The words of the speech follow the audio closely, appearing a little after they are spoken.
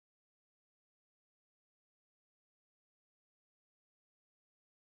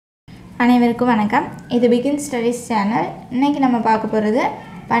அனைவருக்கும் வணக்கம். இது பிகின் ஸ்டடீஸ் சேனல். இன்றைக்கி நம்ம பார்க்க போகிறது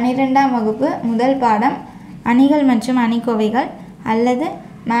 12ஆம் வகுப்பு முதல் பாடம் அணிகள் மற்றும் அணிக்கோவைகள் அல்லது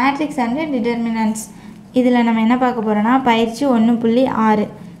மேட்ரிக்ஸ் அண்ட் டிட்டர்மினன்ட்ஸ். இதில் நம்ம என்ன பார்க்க போகிறோன்னா பயிற்சி 1.6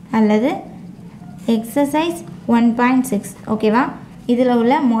 அல்லது எக்ஸசைஸ் 1.6. ஓகேவா? இதில்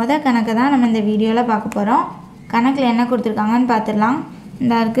உள்ள கணக்கை தான் நம்ம இந்த வீடியோவில் பார்க்க போகிறோம். கணக்கில் என்ன கொடுத்துருக்காங்கன்னு பார்த்துடலாம்.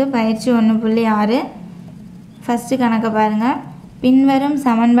 இந்த இருக்குது பயிற்சி 1.6. ஃபஸ்ட்டு கணக்கை பாருங்கள். பின்வரும்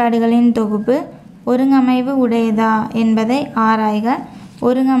சமன்பாடுகளின் தொகுப்பு ஒருங்கமைவு உடையதா என்பதை ஆராய்க.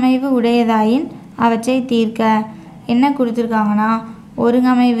 ஒருங்கமைவு உடையதாயின் அவற்றை தீர்க்க. என்ன கொடுத்துருக்காங்கன்னா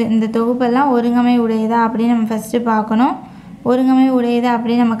ஒருங்கமைவு, இந்த தொகுப்பெல்லாம் ஒருங்கமைவு உடையதா அப்படின்னு நம்ம ஃபஸ்ட்டு பார்க்கணும். ஒருங்கமைவு உடையதா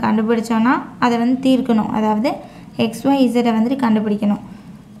அப்படின்னு நம்ம கண்டுபிடிச்சோன்னா அதை தீர்க்கணும். அதாவது XYZ கண்டுபிடிக்கணும்.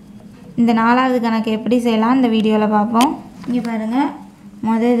 இந்த 4வது கணக்கு எப்படி செய்யலாம் இந்த வீடியோவில் பார்ப்போம். இங்கே பாருங்கள்,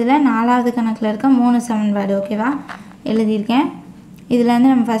 இதில் 4வது கணக்கில் இருக்க 3 சமன்பாடு ஓகேவா எழுதியிருக்கேன். இதில்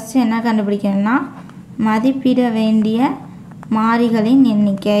நம்ம ஃபஸ்ட்டு என்ன கண்டுபிடிக்கணும்னா மதிப்பிட வேண்டிய மாறிகளின்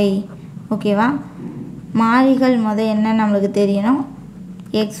எண்ணிக்கை. ஓகேவா? மாறிகள் என்ன நம்மளுக்கு தெரியணும்.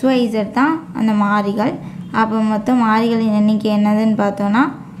 XYZ தான் அந்த மாறிகள். அப்போ மொத்தம் மாறிகளின் எண்ணிக்கை என்னதுன்னு பார்த்தோன்னா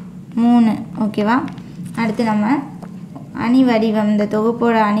 3. ஓகேவா? அடுத்து நம்ம அணி வடிவம், இந்த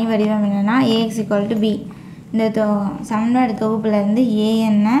தொகுப்போட அணி வடிவம் என்னென்னா AX = B. இந்த சமன்பாடு தொகுப்புலேருந்து A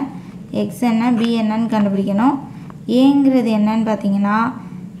என்ன, X என்ன, B என்னன்னு கண்டுபிடிக்கணும். ஏங்கிறது என்னன்னு பார்த்தீங்கன்னா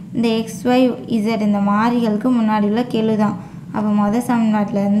இந்த XYZ இந்த மாறிகளுக்கு முன்னாடி உள்ள கெழு தான். அப்போ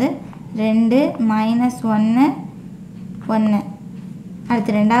சமன்பாட்டிலேருந்து 2 - 1 1.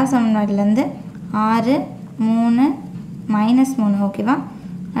 அடுத்து 2வது சமன்பாட்டிலேருந்து 6 3 -3. ஓகேவா?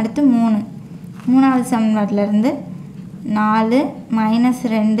 அடுத்து 3. 3வது சமன்பாட்டிலேருந்து 4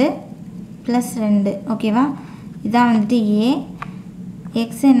 -2 +2. ஓகேவா? இதான் A.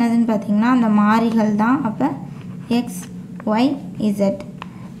 X என்னதுன்னு பார்த்தீங்கன்னா அந்த மாறிகள் தான். அப்போ XYZ.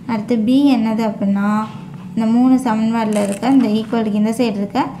 அடுத்து B என்னது அப்படின்னா இந்த 3 சமன்பாடில் இருக்க இந்த ஈக்குவலுக்கு இந்த சைடு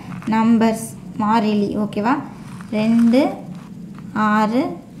இருக்க நம்பர்ஸ் மாறிலி. ஓகேவா? 2 6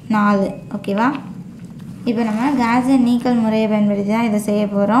 4. ஓகேவா? இப்போ நம்ம காஸியன் நீக்கல் முறையை பயன்படுத்தி தான் இதை செய்ய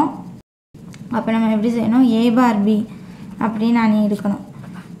போகிறோம். அப்போ நம்ம எப்படி செய்யணும், A⁻B அப்படின்னு அணி எடுக்கணும்.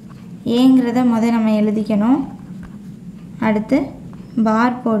 ஏங்கிறத நம்ம எழுதிக்கணும். அடுத்து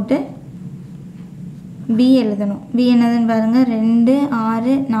பார் போட்டு B எழுதணும். B என்னதுன்னு பாருங்கள் 2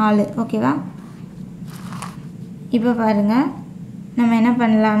 6 4. ஓகேவா? இப்போ பாருங்கள், நம்ம என்ன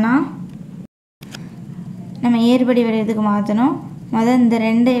பண்ணலான்னா நம்ம ஏறுபடி வடிவத்துக்கு மாற்றணும். இந்த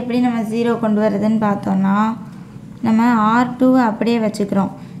 2 எப்படி நம்ம 0 கொண்டு வரதுன்னு பார்த்தோன்னா நம்ம R2 அப்படியே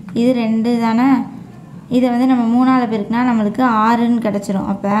வச்சுக்கிறோம். இது 2 தானே. இதை நம்ம 3ஆல் பெருக்கினா நம்மளுக்கு 6ன்னு கிடச்சிரும்.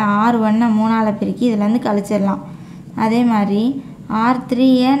 அப்போ R1 3ஆல் பெருக்கி இதுலேருந்து கழிச்சிடலாம். அதே மாதிரி R3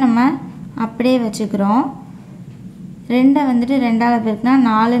 நம்ம அப்படியே வச்சுக்கிறோம். 2 2ஆல் பெருக்கினா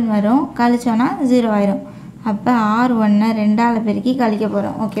 4ன்னு வரும். கழிச்சோன்னா 0 ஆயிரும். அப்போ R1 2ஆல் பெருக்கி கழிக்க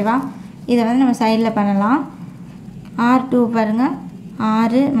போகிறோம். ஓகேவா? இதை நம்ம சைடில் பண்ணலாம். R2 பாருங்கள்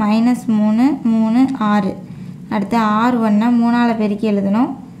 6 - 3 3 6. அடுத்து R1 3ஆல் பெருக்கி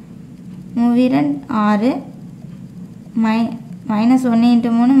எழுதணும். 3 2 6 -1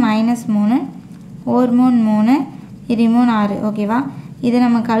 × 3 -3 4 3 3 3 6. ஓகேவா? இதை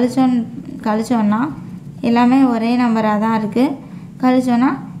நம்ம கழிச்சோன்னா எல்லாமே ஒரே நம்பராக தான் இருக்குது. கழிச்சோன்னா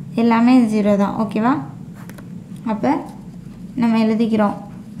எல்லாமே 0 தான். ஓகேவா? அப்போ நம்ம எழுதிக்கிறோம்.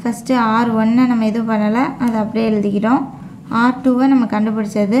 ஃபஸ்ட்டு R1 நம்ம எதுவும் பண்ணலை, அதை அப்படியே எழுதிக்கிறோம். R2 நம்ம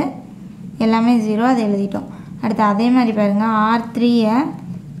கண்டுபிடிச்சது எல்லாமே 0, அதை எழுதிட்டோம். அடுத்து அதே மாதிரி பாருங்கள், R3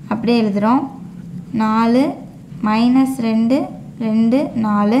 அப்படியே எழுதுகிறோம். 4 -2 2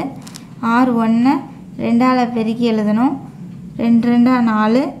 4. R1 2ஆல் பெருக்கி எழுதணும். 2 2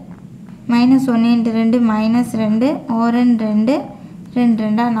 4 -1 × 2 -2 1 2 2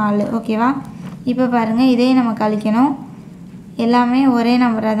 2 4. ஓகேவா? இப்போ பாருங்கள், இதே நம்ம கழிக்கணும். எல்லாமே ஒரே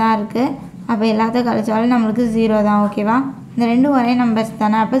நம்பராக தான் இருக்குது. அப்போ எல்லாத்தையும் கழிச்சாலும் நம்மளுக்கு 0 தான். ஓகேவா? இந்த 2 ஒரே நம்பர்ஸ்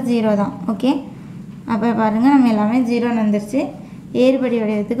தானே, அப்போ 0 தான். ஓகே, அப்போ பாருங்கள் நம்ம எல்லாமே 0 வந்துருச்சு. ஏறுபடி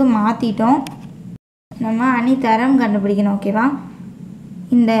வடிவத்துக்கு மாற்றிட்டோம். நம்ம அணி தரம் கண்டுபிடிக்கணும். ஓகேவா?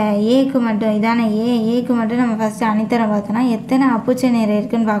 இந்த ஏக்கு மட்டும் இதான ஏக்கு மட்டும் நம்ம ஃபஸ்ட்டு அணித்தரம் பார்த்தோன்னா எத்தனை அப்புச்ச நிறை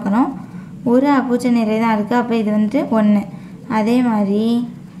இருக்குதுன்னு பார்க்கணும். ஒரு அப்புச்ச நிறை தான் இருக்குது. அப்போ இது 1. அதே மாதிரி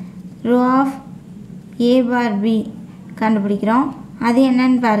ரோ ஆஃப் A⁻B கண்டுபிடிக்கிறோம். அது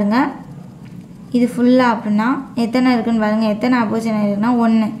என்னன்னு பாருங்கள். இது ஃபுல்லாக அப்படின்னா எத்தனை இருக்குதுன்னு பாருங்கள். எத்தனை அப்புச்ச நிறை இருக்குன்னா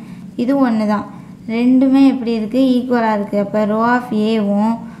 1. இது 1 தான். ரெண்டுமே எப்படி இருக்குது, ஈக்குவலாக இருக்குது. அப்போ ரோ ஆஃப்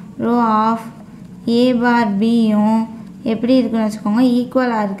ஏவும் ரோ ஆஃப் A⁻Bயும் எப்படி இருக்குன்னு வச்சுக்கோங்க,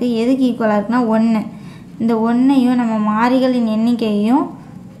 ஈக்குவலாக இருக்குது. எதுக்கு ஈக்குவலாக இருக்குன்னா 1. இந்த 1ஐயும் நம்ம மாறிகளின் எண்ணிக்கையையும்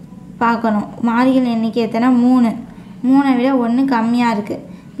பார்க்கணும். மாறிகளின் எண்ணிக்கை எத்தனை 3. 3ஐ விட 1 கம்மியாக இருக்குது.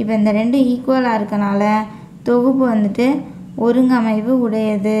 இப்போ இந்த ரெண்டும் ஈக்குவலாக இருக்கனால தொகுப்பு வந்துட்டு ஒருங்கமைவு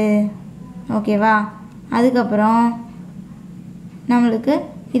உடையது. ஓகேவா? அதுக்கப்புறம் நம்மளுக்கு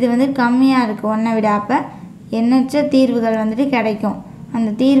இது வந்து கம்மியாக இருக்குது 1 விட. அப்போ எண்ணற்ற தீர்வுகள் வந்துட்டு கிடைக்கும். அந்த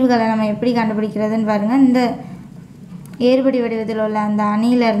தீர்வுகளை நம்ம எப்படி கண்டுபிடிக்கிறதுன்னு பாருங்கள். இந்த ஏறுபடி வடிவத்தில் உள்ள அந்த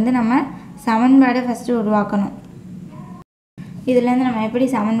அணியிலேருந்து நம்ம சமன்பாடு ஃபஸ்ட்டு உருவாக்கணும். இதுலேருந்து நம்ம எப்படி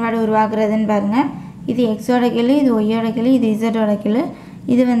சமன்பாடு உருவாக்குறதுன்னு பாருங்கள். இது எக்ஸோட கெழு, இது ஒய்யோட கெழு, இது இசட்டோட கெழு.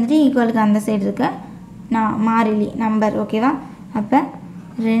 இது வந்துட்டு ஈக்குவலுக்கு அந்த சைடு இருக்க மாறிலி நம்பர். ஓகேவா? அப்போ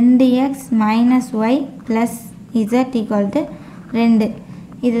 2x minus Y plus Z equal to 2.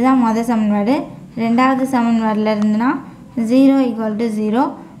 இதுதான் மொதல் சமன்பாடு. ரெண்டாவது சமன்பாடில் இருந்துன்னா 0 ஈக்குவல் டு 0.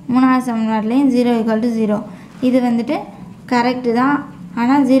 மூணாவது சமன்பாடுலேயும் 0 ஈக்குவல் டு 0. இது வந்துட்டு கரெக்டு தான்.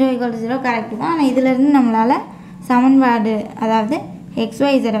 ஆனால் 0 ஈக்குவல் டு 0 கரெக்டு தான். ஆனால் இதிலேருந்து நம்மளால் சமன்பாடு அதாவது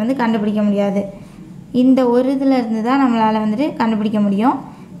XYZ வந்து கண்டுபிடிக்க முடியாது. இந்த ஒரு இதில் இருந்து தான் நம்மளால் வந்துட்டு கண்டுபிடிக்க முடியும்.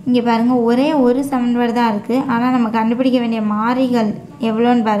 இங்கே பாருங்கள், ஒரே ஒரு சமன்பாடு தான் இருக்குது. ஆனால் நம்ம கண்டுபிடிக்க வேண்டிய மாறிகள்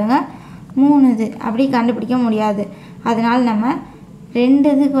எவ்வளோன்னு பாருங்கள், 3 இது. அப்படி கண்டுபிடிக்க முடியாது. அதனால் நம்ம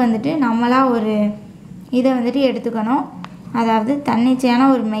 2 இதுக்கு வந்துட்டு நம்மளாக ஒரு இதை வந்துட்டு எடுத்துக்கணும். அதாவது தன்னிச்சையான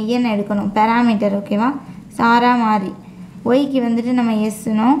ஒரு மெய்யெண்ணை எடுக்கணும், பேராமீட்டர். ஓகேவா? சாரா மாறி. ஒய்க்கு வந்துட்டு நம்ம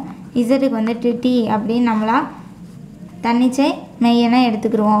எஸ்னும், இசட்டுக்கு வந்துட்டு டி அப்படின்னு நம்மளா தன்னிச்சை மெய்யெண்ணை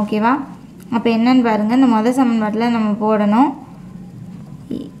எடுத்துக்கிடுவோம். ஓகேவா? அப்போ என்னன்னு பாருங்கள், இந்த மொதல் சமன்பாட்டில் நம்ம போடணும்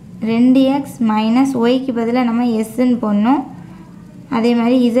 2x மைனஸ் ஒய்க்கு பதிலாக நம்ம எஸ்ன்னு போடணும். அதே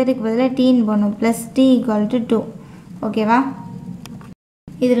மாதிரி இசட்டுக்கு பதிலாக டீன்னு போடணும். Plus D equal to 2. ஓகேவா?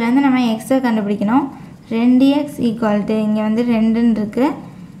 இதுலேருந்து நம்ம எக்ஸை கண்டுபிடிக்கணும். 2x ஈக்குவல் டு இங்கே வந்து 2ன்னு இருக்குது.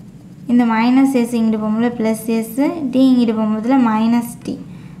 இந்த மைனஸ் எஸ் இங்கிட்டு போகும்போது ப்ளஸ் எஸ், டி இங்கிட்டு போகும்போதுல மைனஸ் டி.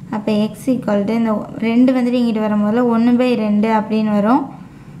 அப்போ எக்ஸ் ஈக்குவல் டு இந்த 2 வந்துட்டு இங்கிட்டு வரும்போதில் 1/2 அப்படின்னு வரும்.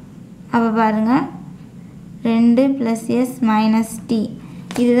 அப்போ பாருங்கள், 2 ப்ளஸ் எஸ் மைனஸ் டி.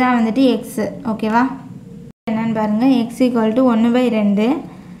 இதுதான் வந்துட்டு எக்ஸு. ஓகேவா? என்னென்னு பாருங்கள், எக்ஸ் ஈக்குவல் டு 1/2.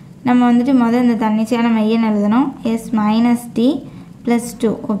 நம்ம வந்துட்டு முதல் இந்த தன்னிச்சையான மையன்னு எழுதணும். S minus D plus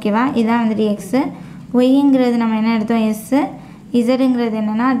 2. ஓகேவா? இதுதான் வந்துட்டு எக்ஸு. ஒய்ங்கிறது நம்ம என்ன எடுத்தோம், எஸ்ஸு. இசடுங்கிறது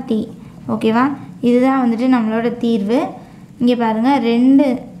என்னென்னா டி. ஓகேவா? இதுதான் வந்துட்டு நம்மளோட தீர்வு. இங்கே பாருங்கள், 2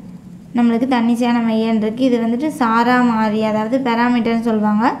 நம்மளுக்கு தன்னிச்சையான மையன் இருக்குது. இது வந்துட்டு சாரா மாறி, அதாவது பேராமீட்டர்னு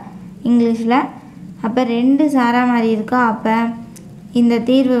சொல்லுவாங்க இங்கிலீஷில். அப்போ 2 சாரா மாறி இருக்கா. அப்போ இந்த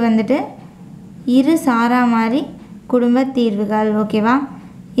தீர்வு வந்துட்டு இரு சாரா மாறி குடும்ப தீர்வுகள். ஓகேவா?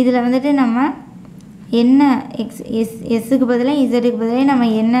 இதில் வந்துட்டு நம்ம என்ன எஸ்ஸுக்கு பதிலாக இசட்டுக்கு பதிலாக நம்ம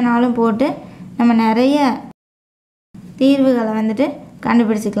என்னனாலும் போட்டு நம்ம நிறைய தீர்வுகளை வந்துட்டு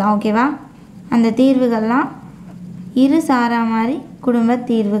கண்டுபிடிச்சிக்கலாம். ஓகேவா? அந்த தீர்வுகள்லாம் இரு சாரா மாதிரி குடும்ப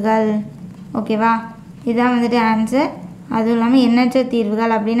தீர்வுகள். ஓகேவா? இதுதான் வந்துட்டு ஆன்சர். அதுவும் இல்லாமல் எண்ணற்ற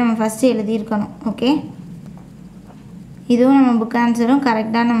தீர்வுகள் அப்படின்னு நம்ம ஃபஸ்ட்டு எழுதியிருக்கணும். ஓகே, இதுவும் நம்ம புக் ஆன்சரும்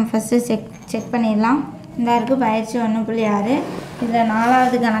கரெக்டாக நம்ம ஃபஸ்ட்டு செக் பண்ணிடலாம். இந்த இருக்குது பயிற்சி 1.6. இதில்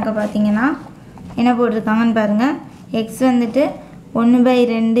 4வது கணக்கை பார்த்தீங்கன்னா என்ன போட்டிருக்காங்கன்னு பாருங்கள். எக்ஸ் வந்துட்டு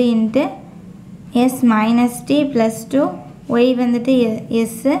 1/2 into S minus D plus 2, Y வந்துட்டு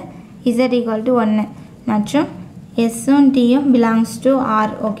எஸ்ஸு, இசட் ஈக்குவல் டு 1 மற்றும் எஸ்ஸும் டியும் பிலாங்ஸ் டு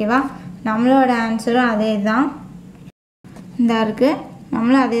ஆர். ஓகேவா? நம்மளோட ஆன்சரும் அதே தான். இந்த இருக்குது,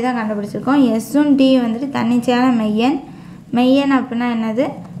 நம்மளும் அதே தான் கண்டுபிடிச்சிருக்கோம். எஸ்ஸும் டியும் வந்துட்டு தன்னிச்சையான மெய்யன் அப்படின்னா என்னது,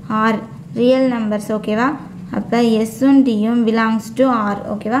 ஆர், ரியல் நம்பர்ஸ். ஓகேவா? அப்போ எஸ்ஸும் டியும் பிலாங்ஸ் டு ஆர்.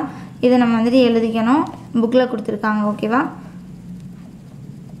 ஓகேவா? இதை நம்ம வந்துட்டு எழுதிக்கணும், புக்கில் கொடுத்துருக்காங்க. ஓகேவா?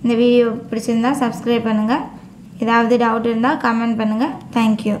 இந்த வீடியோ பிடிச்சிருந்தால் சப்ஸ்கிரைப் பண்ணுங்கள். ஏதாவது டவுட் இருந்தால் கமெண்ட் பண்ணுங்கள்.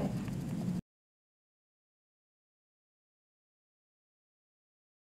 தேங்க்யூ.